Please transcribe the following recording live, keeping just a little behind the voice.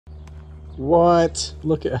What?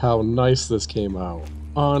 Look at how nice this came out.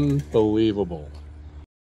 Unbelievable.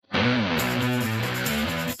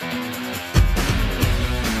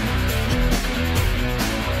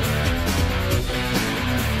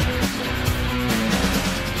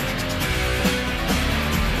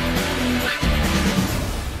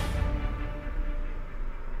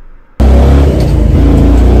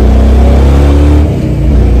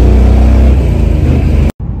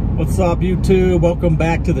 What's up, YouTube? Welcome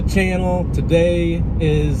back to the channel. Today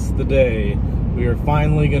is the day. We are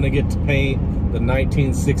finally going to get to paint the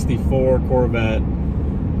 1964 Corvette.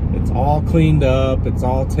 It's all cleaned up. It's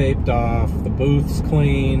all taped off. The booth's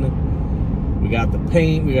clean. We got the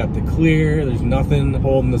paint. We got the clear. There's nothing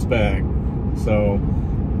holding us back. So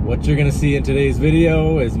what you're going to see in today's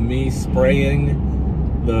video is me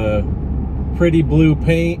spraying the pretty blue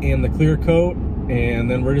paint and the clear coat. And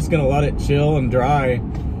then we're just going to let it chill and dry,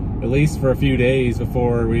 at least for a few days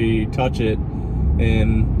before we touch it.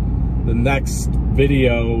 In the next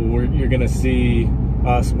video, you're gonna see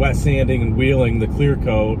us wet sanding and wheeling the clear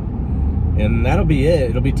coat, and that'll be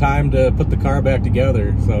it. It'll be time to put the car back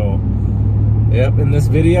together. So, yep, in this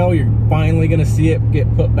video, you're finally gonna see it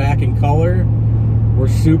get put back in color. We're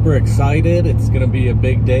super excited. It's gonna be a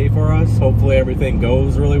big day for us. Hopefully everything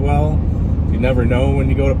goes really well. You never know when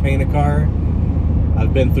you go to paint a car.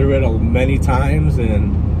 I've been through it many times,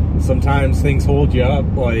 and sometimes things hold you up.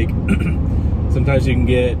 Like sometimes you can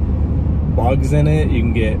get bugs in it, you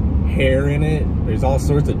can get hair in it, there's all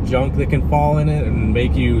sorts of junk that can fall in it and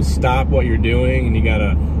make you stop what you're doing, and you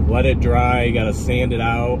gotta let it dry, you gotta sand it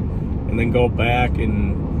out, and then go back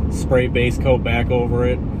and spray base coat back over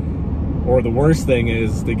it. Or the worst thing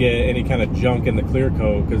is to get any kind of junk in the clear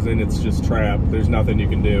coat, because then it's just trapped. There's nothing you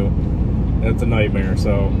can do. It's a nightmare.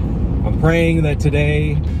 So I'm praying that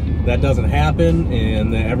today that doesn't happen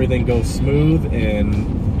and that everything goes smooth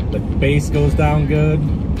and the base goes down good,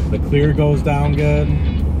 the clear goes down good,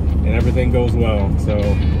 and everything goes well. So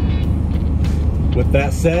with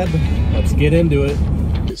that said, let's get into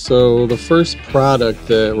it. So the first product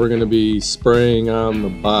that we're going to be spraying on the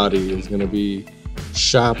body is going to be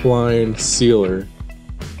Shop-line sealer.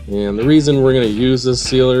 And the reason we're going to use this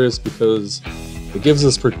sealer is because it gives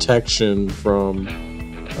us protection from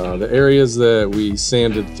the areas that we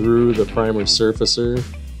sanded through the primer surfacer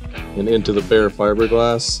and into the bare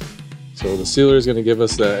fiberglass. So the sealer is going to give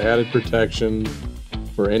us that added protection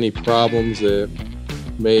for any problems that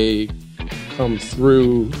may come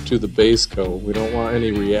through to the base coat. We don't want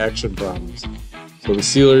any reaction problems. So the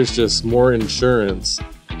sealer is just more insurance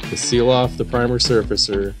to seal off the primer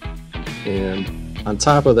surfacer. And on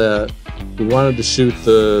top of that, we wanted to shoot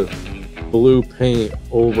the blue paint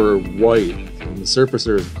over white. The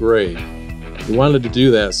surfacer is gray. We wanted to do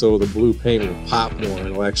that so the blue paint will pop more.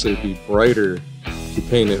 It'll actually be brighter to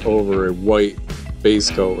paint it over a white base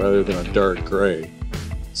coat rather than a dark gray.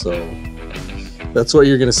 So that's what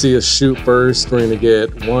you're going to see us shoot first. We're going to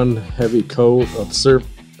get one heavy coat of sealer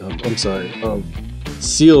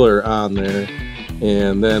on there,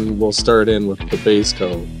 and then we'll start in with the base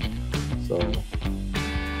coat. So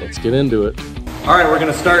let's get into it. All right, we're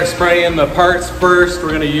gonna start spraying the parts first.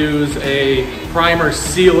 We're gonna use a primer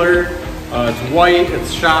sealer. It's white,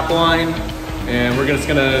 it's Shop-line, and we're just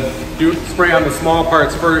gonna spray on the small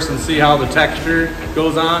parts first and see how the texture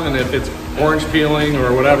goes on, and if it's orange peeling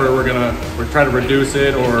or whatever, we're try to reduce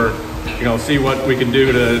it, or see what we can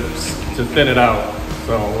do to thin it out.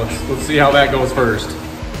 So let's see how that goes first.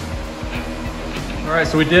 All right,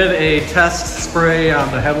 so we did a test spray on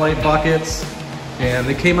the headlight buckets, and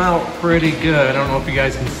they came out pretty good. I don't know if you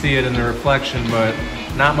guys can see it in the reflection, but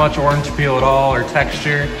not much orange peel at all or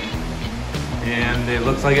texture. And it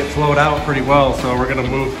looks like it flowed out pretty well. So we're gonna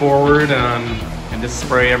move forward and just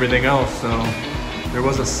spray everything else. So there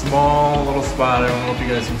was a small little spot. I don't know if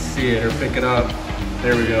you guys can see it or pick it up.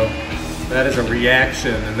 There we go. That is a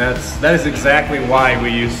reaction, and that is exactly why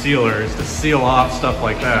we use sealers, to seal off stuff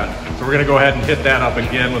like that. So we're gonna go ahead and hit that up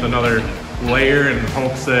again with another layer in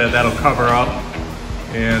hopes that that'll cover up.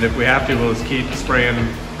 And if we have to, we'll just keep spraying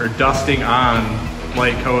or dusting on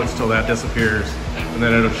light coats till that disappears. And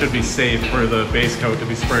then it should be safe for the base coat to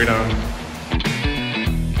be sprayed on.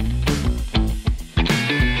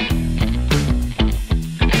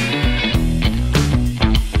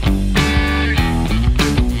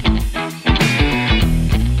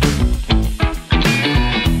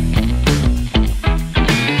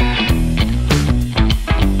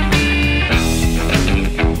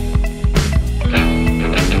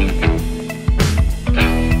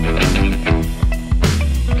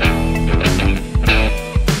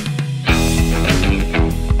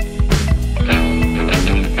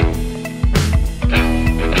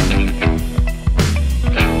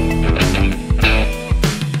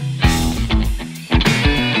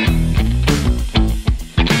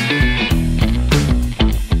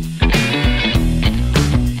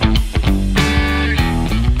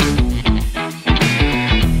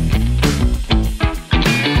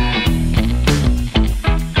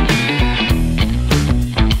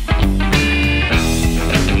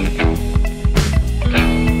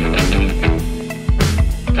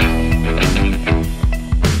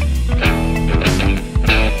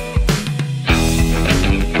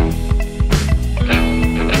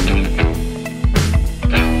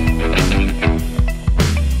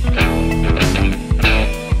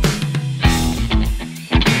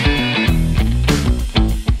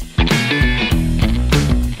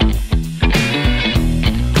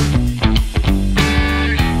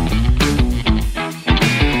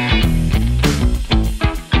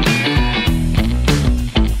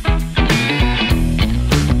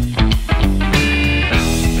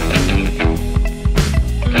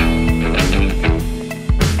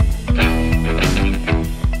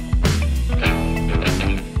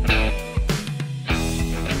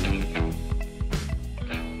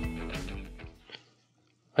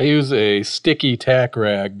 I use a sticky tack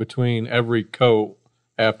rag between every coat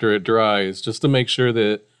after it dries, just to make sure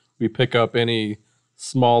that we pick up any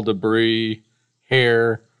small debris,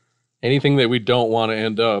 hair, anything that we don't want to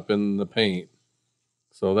end up in the paint.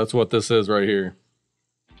 So that's what this is right here.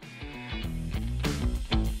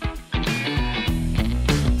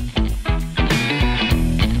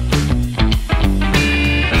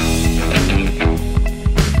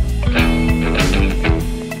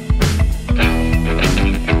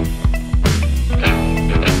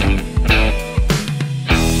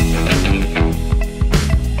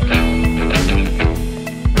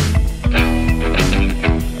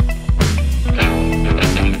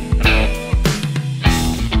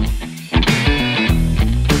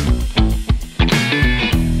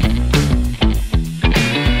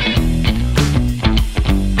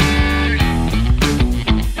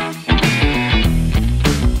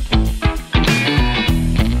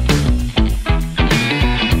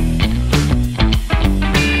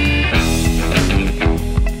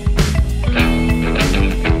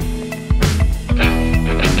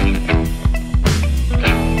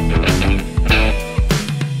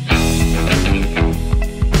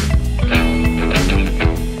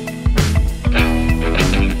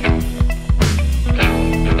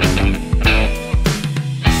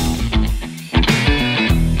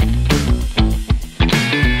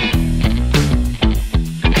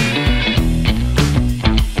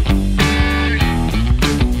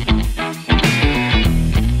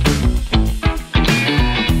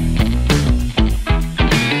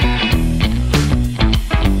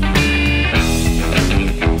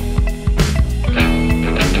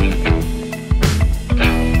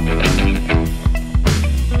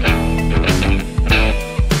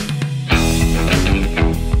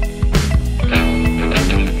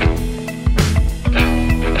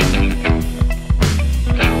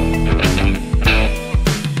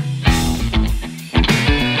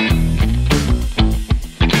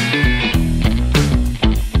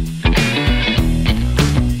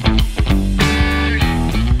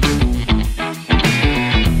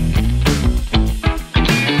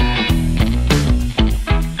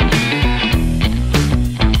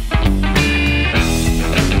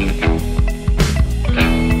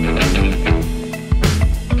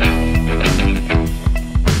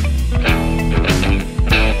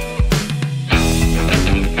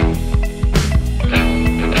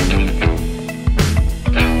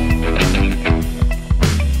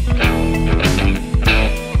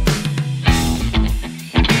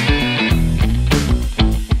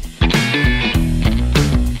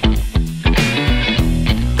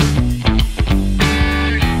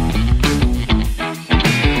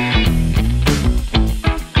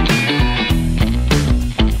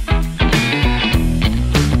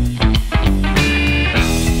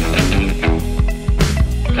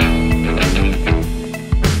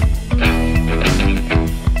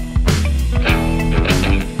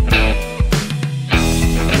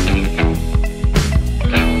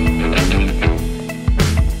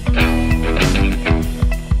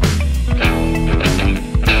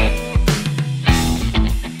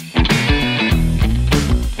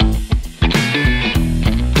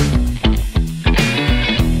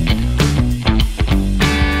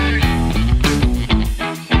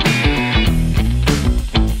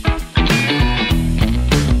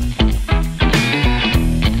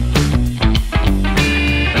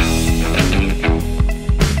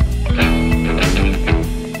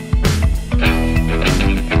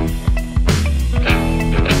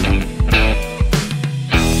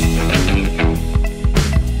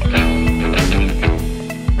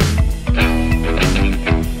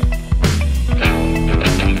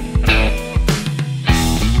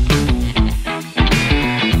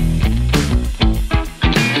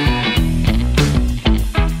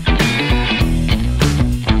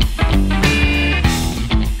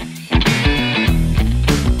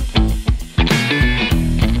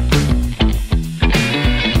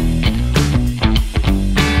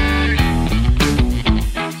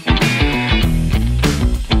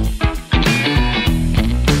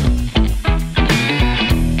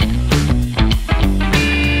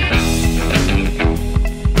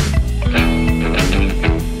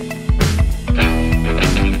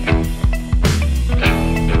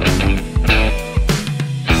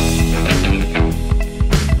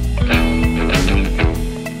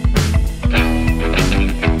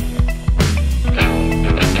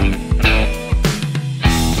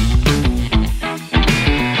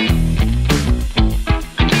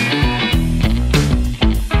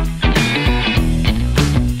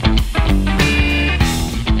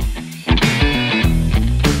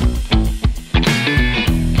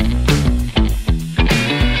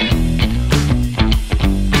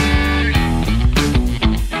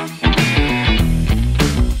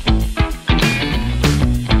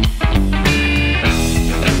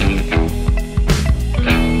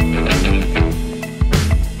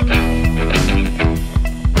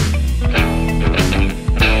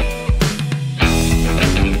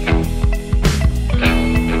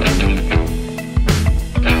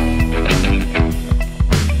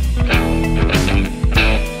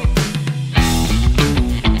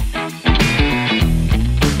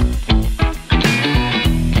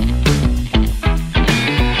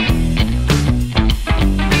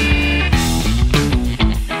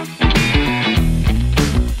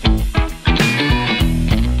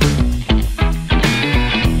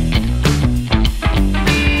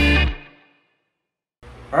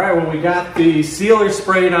 we got the sealer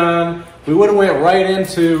sprayed on. We would have went right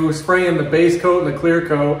into spraying the base coat and the clear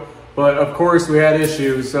coat, but of course we had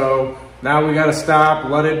issues. So now we got to stop,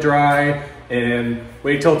 let it dry, and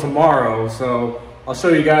wait till tomorrow. So I'll show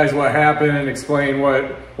you guys what happened and explain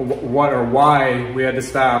what or why we had to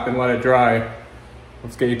stop and let it dry.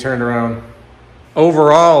 Let's get you turned around.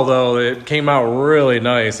 Overall though, it came out really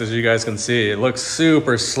nice, as you guys can see. It looks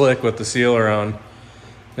super slick with the sealer on.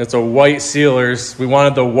 It's a white sealer. We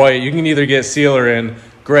wanted the white. You can either get sealer in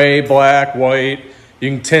gray, black, white. You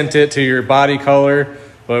can tint it to your body color,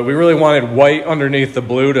 but we really wanted white underneath the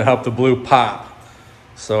blue to help the blue pop.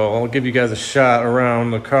 So I'll give you guys a shot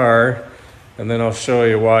around the car, and then I'll show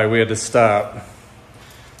you why we had to stop.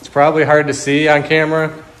 It's probably hard to see on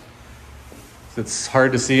camera. It's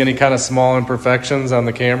hard to see any kind of small imperfections on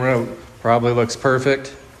the camera. It probably looks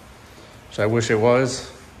perfect, which I wish it was.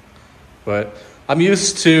 But I'm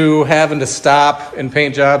used to having to stop in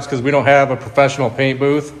paint jobs because we don't have a professional paint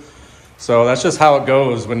booth. So that's just how it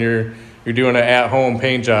goes when you're doing an at-home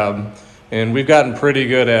paint job. And we've gotten pretty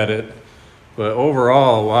good at it. But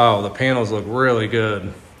overall, wow, the panels look really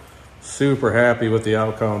good. Super happy with the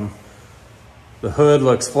outcome. The hood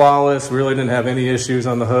looks flawless. We really didn't have any issues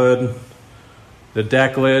on the hood. The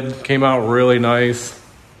deck lid came out really nice.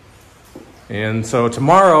 And so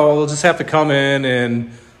tomorrow we'll just have to come in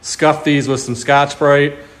and scuff these with some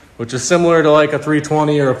Scotch-Brite, which is similar to like a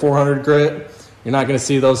 320 or a 400 grit. You're not going to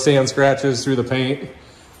see those sand scratches through the paint,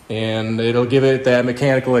 and it'll give it that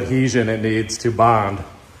mechanical adhesion it needs to bond.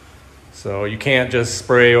 So you can't just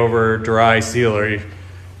spray over dry sealer.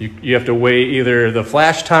 You have to wait either the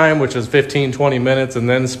flash time, which is 15-20 minutes, and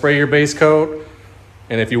then spray your base coat.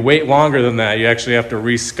 And if you wait longer than that, you actually have to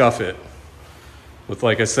re-scuff it with,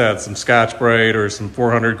 like I said, some Scotch-Brite or some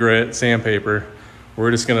 400 grit sandpaper.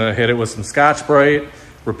 We're just gonna hit it with some Scotch-Brite,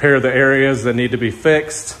 repair the areas that need to be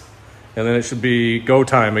fixed, and then it should be go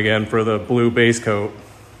time again for the blue base coat.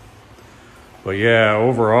 But yeah,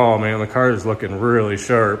 overall, man, the car is looking really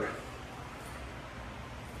sharp.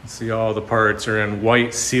 See, all the parts are in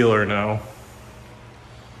white sealer now.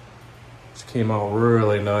 Which came out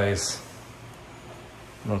really nice.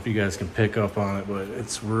 I don't know if you guys can pick up on it, but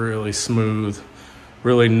it's really smooth.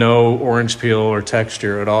 Really no orange peel or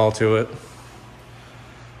texture at all to it.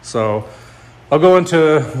 So I'll go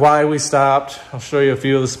into why we stopped. I'll show you a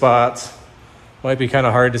few of the spots. Might be kind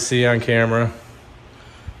of hard to see on camera.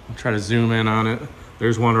 I'll try to zoom in on it.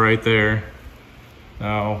 There's one right there.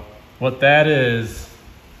 Now, what that is,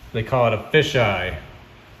 they call it a fisheye.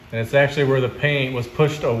 And it's actually where the paint was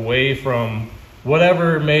pushed away from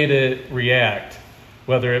whatever made it react.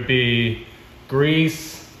 Whether it be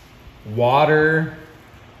grease, water,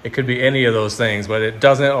 it could be any of those things, but it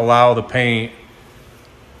doesn't allow the paint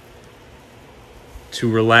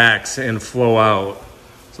to relax and flow out.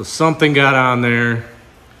 So something got on there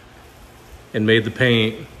and made the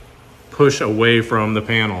paint push away from the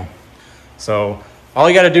panel. So all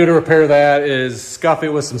you got to do to repair that is scuff it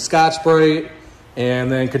with some Scotch-Brite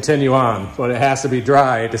and then continue on. But it has to be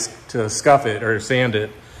dry to scuff it or sand it.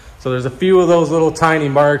 So there's a few of those little tiny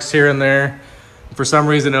marks here and there. For some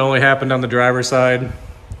reason, it only happened on the driver's side.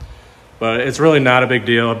 But it's really not a big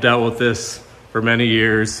deal. I've dealt with this for many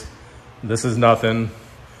years. This is nothing.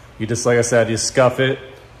 You just, like I said, you scuff it,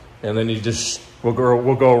 and then we'll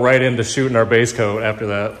go right into shooting our base coat after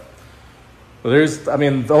that. But I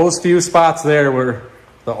mean, those few spots there were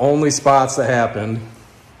the only spots that happened,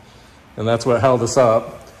 and that's what held us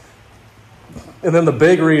up. And then the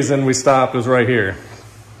big reason we stopped was right here.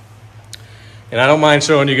 And I don't mind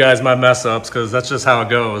showing you guys my mess ups because that's just how it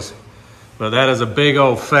goes. But that is a big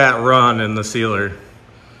old fat run in the sealer.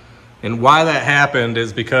 And why that happened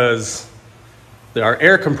is because our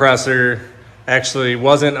air compressor actually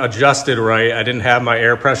wasn't adjusted right. I didn't have my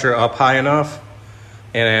air pressure up high enough.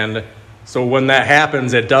 And so when that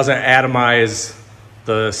happens, it doesn't atomize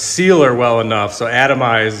the sealer well enough. So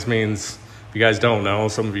atomize means, if you guys don't know,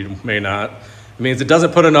 some of you may not, it means it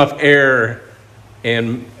doesn't put enough air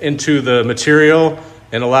into the material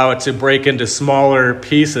and allow it to break into smaller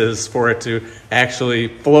pieces for it to actually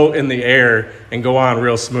float in the air and go on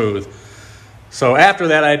real smooth. So after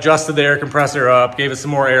that, I adjusted the air compressor up, gave it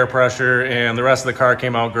some more air pressure, and the rest of the car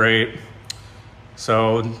came out great.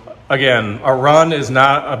 So again, a run is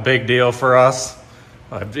not a big deal for us.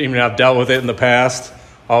 I've dealt with it in the past.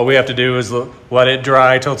 All we have to do is let it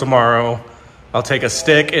dry till tomorrow. I'll take a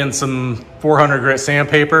stick and some 400 grit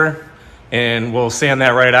sandpaper, and we'll sand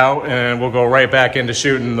that right out, and we'll go right back into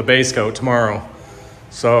shooting the base coat tomorrow.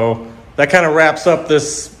 So that kind of wraps up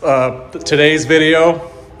this today's video,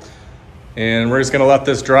 and we're just gonna let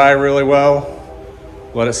this dry really well,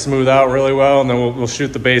 let it smooth out really well, and then we'll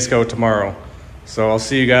shoot the base coat tomorrow. So I'll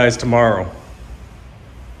see you guys tomorrow.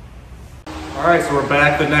 All right, so we're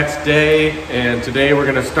back the next day, and today we're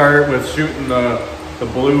gonna start with shooting the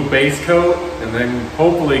blue base coat, and then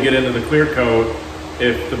hopefully get into the clear coat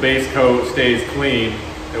if the base coat stays clean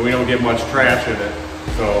and we don't get much trash in it.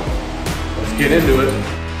 So let's get into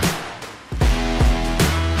it.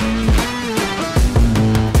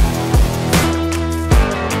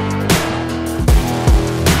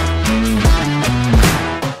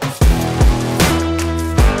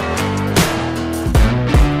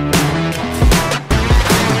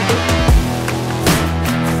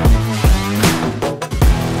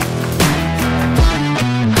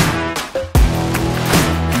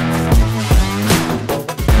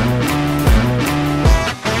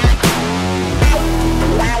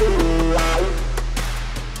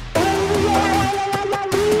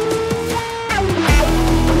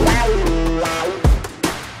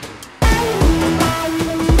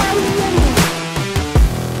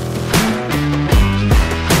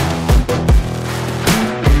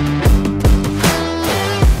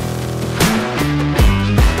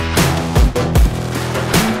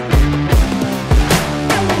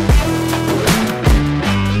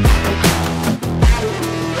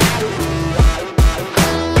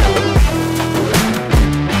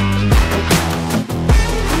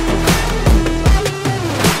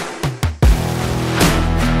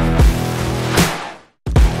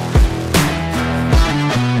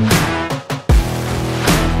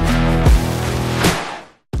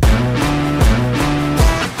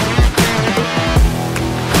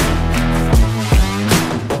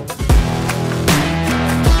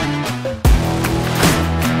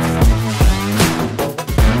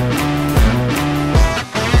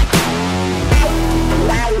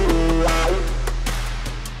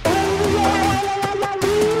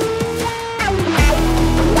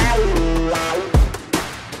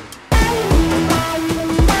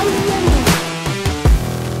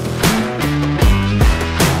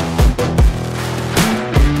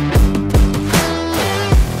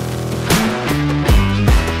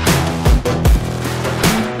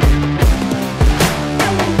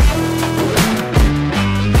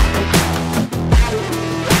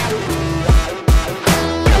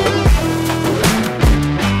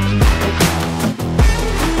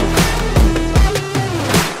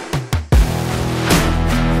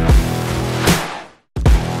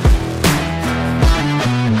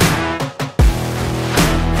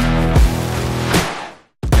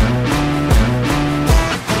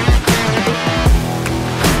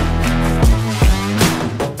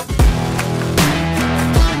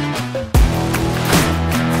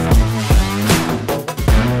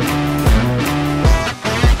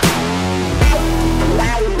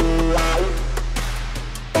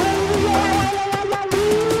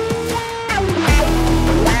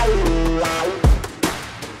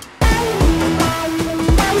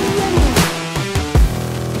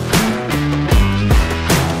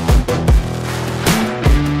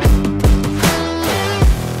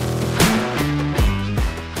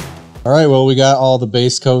 All right, well, we got all the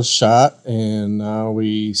base coats shot, and now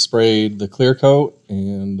we sprayed the clear coat,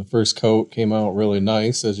 and the first coat came out really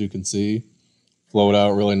nice, as you can see. Flowed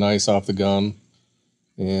out really nice off the gun.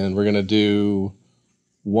 And we're gonna do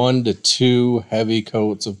 1 to 2 heavy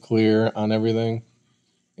coats of clear on everything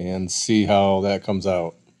and see how that comes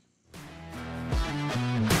out.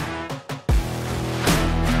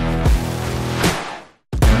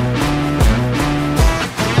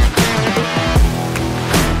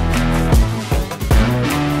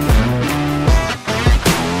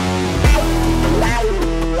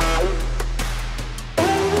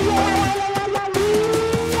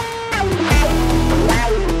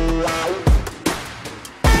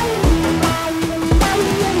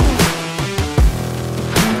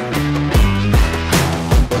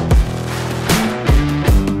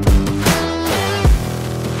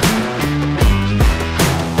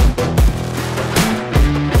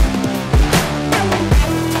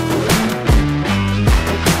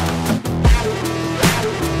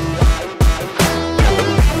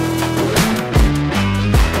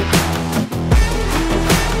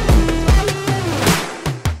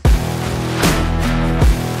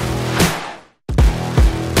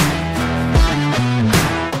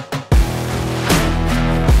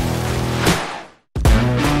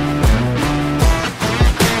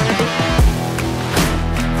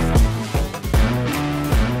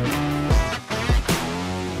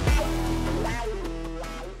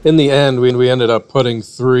 In the end, we ended up putting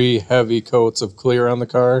 3 heavy coats of clear on the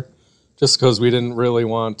car just because we didn't really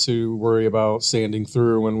want to worry about sanding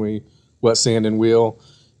through when we wet sand and wheel.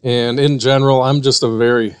 And in general, I'm just a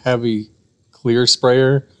very heavy clear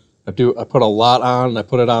sprayer. I put a lot on, I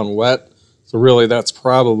put it on wet. So really that's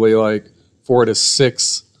probably like 4 to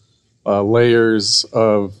 6 layers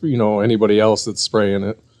of, you know, anybody else that's spraying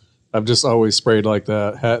it. I've just always sprayed like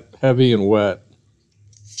that, heavy and wet.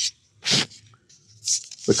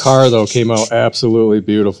 The car though came out absolutely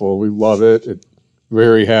beautiful. We love it.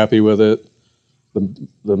 Very happy with it.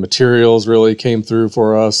 The materials really came through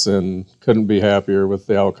for us and couldn't be happier with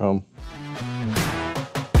the outcome.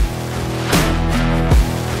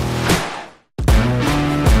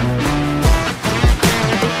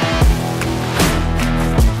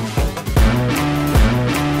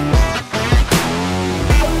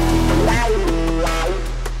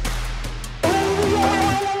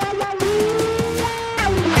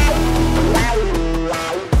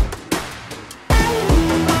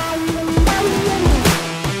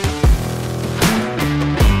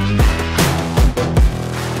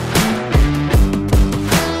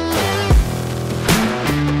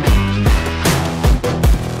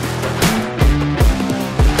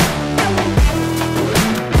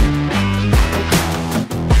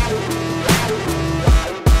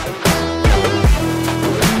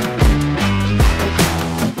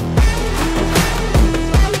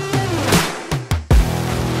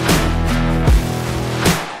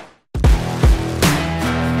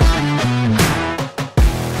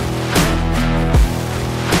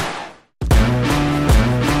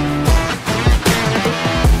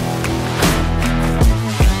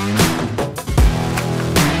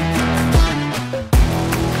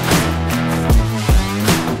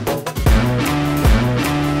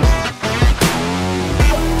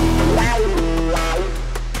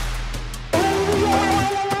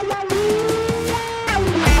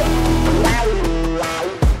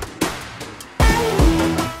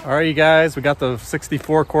 All right, you guys, we got the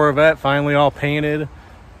 64 Corvette finally all painted.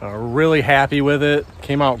 Really happy with it.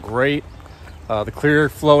 Came out great. The clear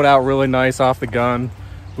flowed out really nice off the gun.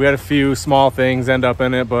 We had a few small things end up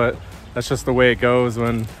in it, but that's just the way it goes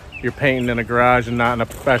when you're painting in a garage and not in a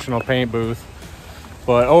professional paint booth.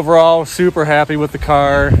 But overall, super happy with the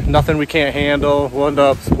car. Nothing we can't handle. We'll end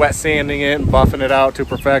up wet sanding it and buffing it out to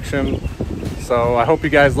perfection. So I hope you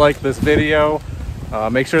guys liked this video.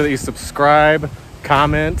 Make sure that you subscribe,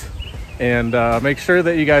 comment, and make sure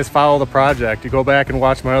that you guys follow the project. You go back and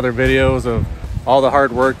watch my other videos of all the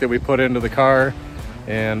hard work that we put into the car,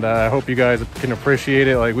 and I hope you guys can appreciate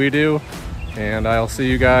it like we do, and I'll see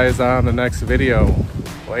you guys on the next video.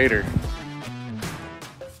 Later.